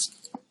silicon and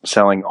it's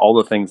selling all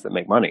the things that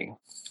make money.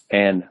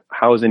 And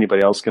how is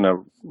anybody else going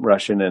to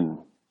rush in and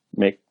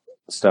make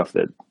stuff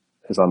that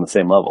is on the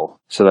same level?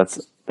 So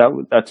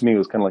that to me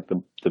was kind of like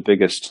the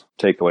biggest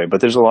takeaway. But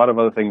there's a lot of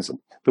other things.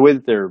 The way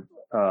that they're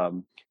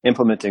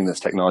implementing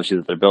this technology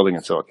that they're building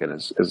in silicon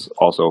is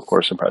also, of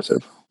course,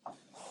 impressive.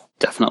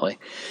 Definitely.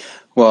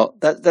 Well,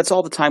 that's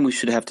all the time we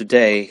should have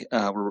today.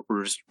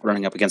 We're just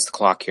running up against the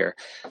clock here.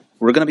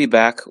 We're going to be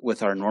back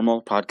with our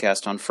normal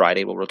podcast on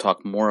Friday, where we'll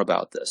talk more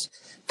about this.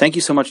 Thank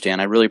you so much, Dan.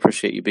 I really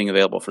appreciate you being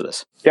available for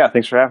this. Yeah,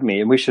 thanks for having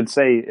me. And we should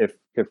say, if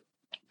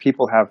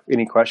people have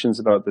any questions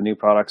about the new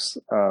products,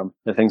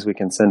 the things we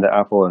can send to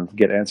Apple and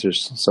get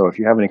answers. So if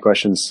you have any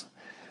questions,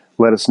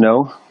 let us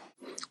know.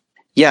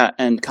 Yeah,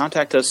 and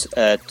contact us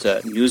at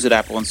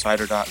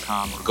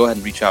news@appleinsider.com, or go ahead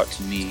and reach out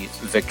to me,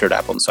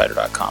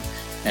 Victor@appleinsider.com,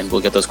 and we'll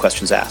get those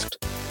questions asked.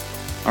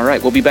 All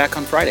right, we'll be back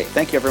on Friday.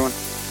 Thank you, everyone.